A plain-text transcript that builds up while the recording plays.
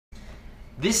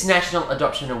This National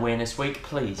Adoption Awareness Week,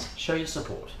 please show your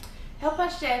support. Help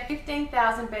us share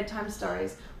 15,000 bedtime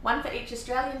stories, one for each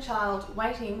Australian child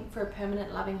waiting for a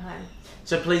permanent loving home.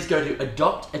 So please go to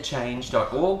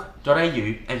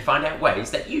adoptchange.org.au and find out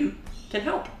ways that you can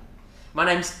help. My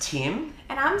name's Tim.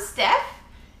 And I'm Steph,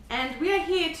 and we are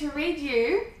here to read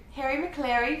you Harry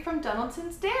Maclary from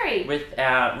Donaldson's Dairy. With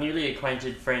our newly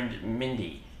acquainted friend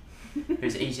Mindy,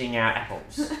 who's eating our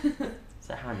apples.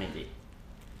 So hi Mindy.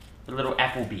 The little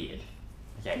apple beard.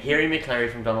 Okay, Harry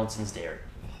Maclary from Donaldson's Dairy.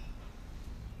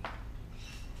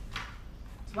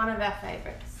 It's one of our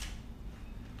favourites.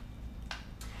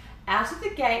 Out of the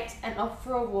gate and off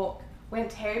for a walk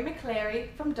went Harry Maclary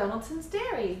from Donaldson's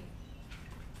Dairy.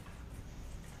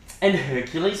 And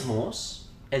Hercules Morse,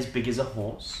 as big as a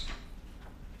horse.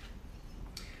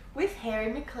 With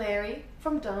Harry Maclary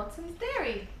from Donaldson's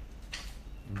Dairy.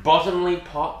 Bottomly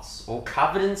pots, all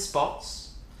covered in spots.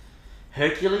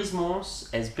 Hercules Morse,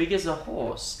 as big as a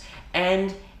horse.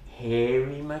 And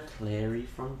Harry Maclary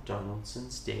from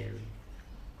Donaldson's Dairy.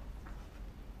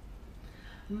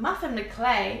 Muffin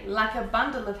McClay like a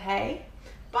bundle of hay.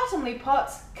 Bottomly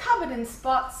pots covered in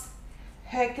spots.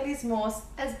 Hercules Morse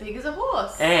as big as a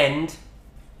horse. And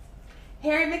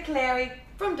Harry Maclary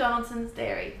from Donaldson's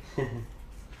Dairy.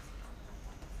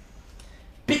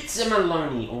 Bits of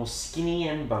Maloney, all skinny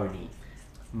and bony.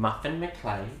 Muffin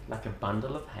McClay like a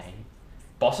bundle of hay.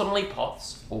 Bottomly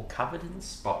pots, all covered in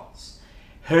spots.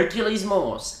 Hercules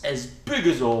Morse, as big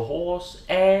as a horse.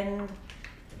 And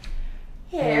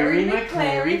Harry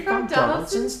Maclary from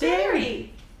Donaldson's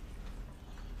Dairy.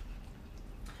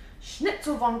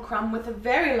 Schnitzel von Crumb with a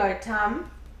very low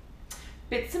tum.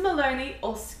 Bits of Maloney,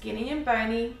 all skinny and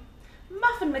bony.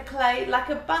 Muffin McClay like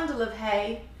a bundle of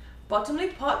hay. Bottomly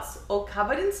pots, all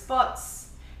covered in spots.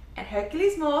 And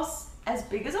Hercules Morse, as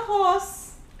big as a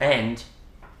horse. And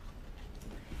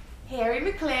Harry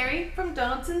Maclary from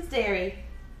Donaldson's Dairy.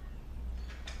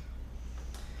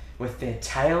 with their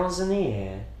tails in the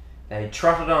air, they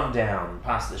trotted on down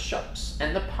past the shops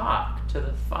and the park to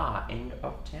the far end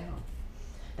of town.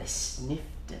 They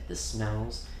sniffed at the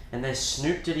smells and they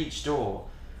snooped at each door,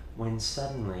 when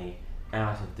suddenly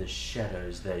out of the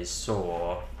shadows they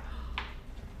saw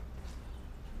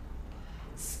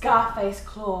Scarface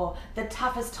Claw, the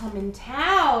toughest Tom in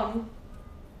town.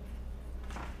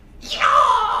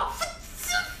 "Yeah,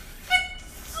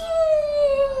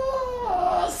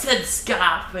 said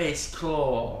Scarface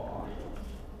Claw.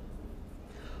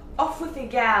 Off with the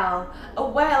gal, a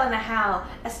wail and a howl,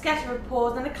 a scatter of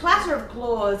paws and a clatter of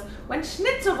claws, went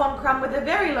Schnitzel von Crumb with a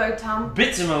very low tum.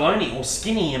 Bits of Maloney, all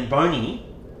skinny and bony.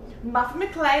 Muffin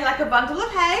McClay like a bundle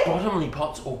of hay. Bottomly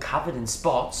pots, all covered in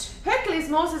spots. Hercules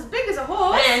Morse as big as a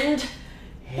horse. And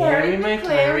Harry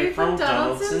Maclary from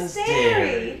Donaldson's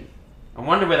Dairy. I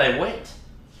wonder where they went.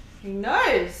 Who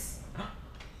knows?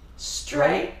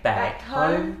 Straight back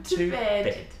home to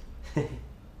bed.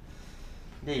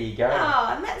 There you go.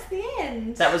 Oh, and that's the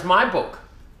end. That was my book.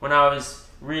 When I was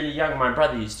really young, my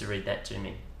brother used to read that to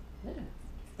me. Yeah.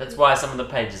 That's why some of the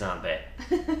pages aren't there.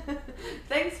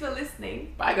 Thanks for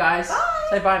listening. Bye, guys. Bye.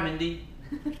 Say bye, Mindy.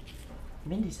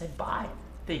 Mindy, say bye.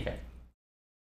 There you go.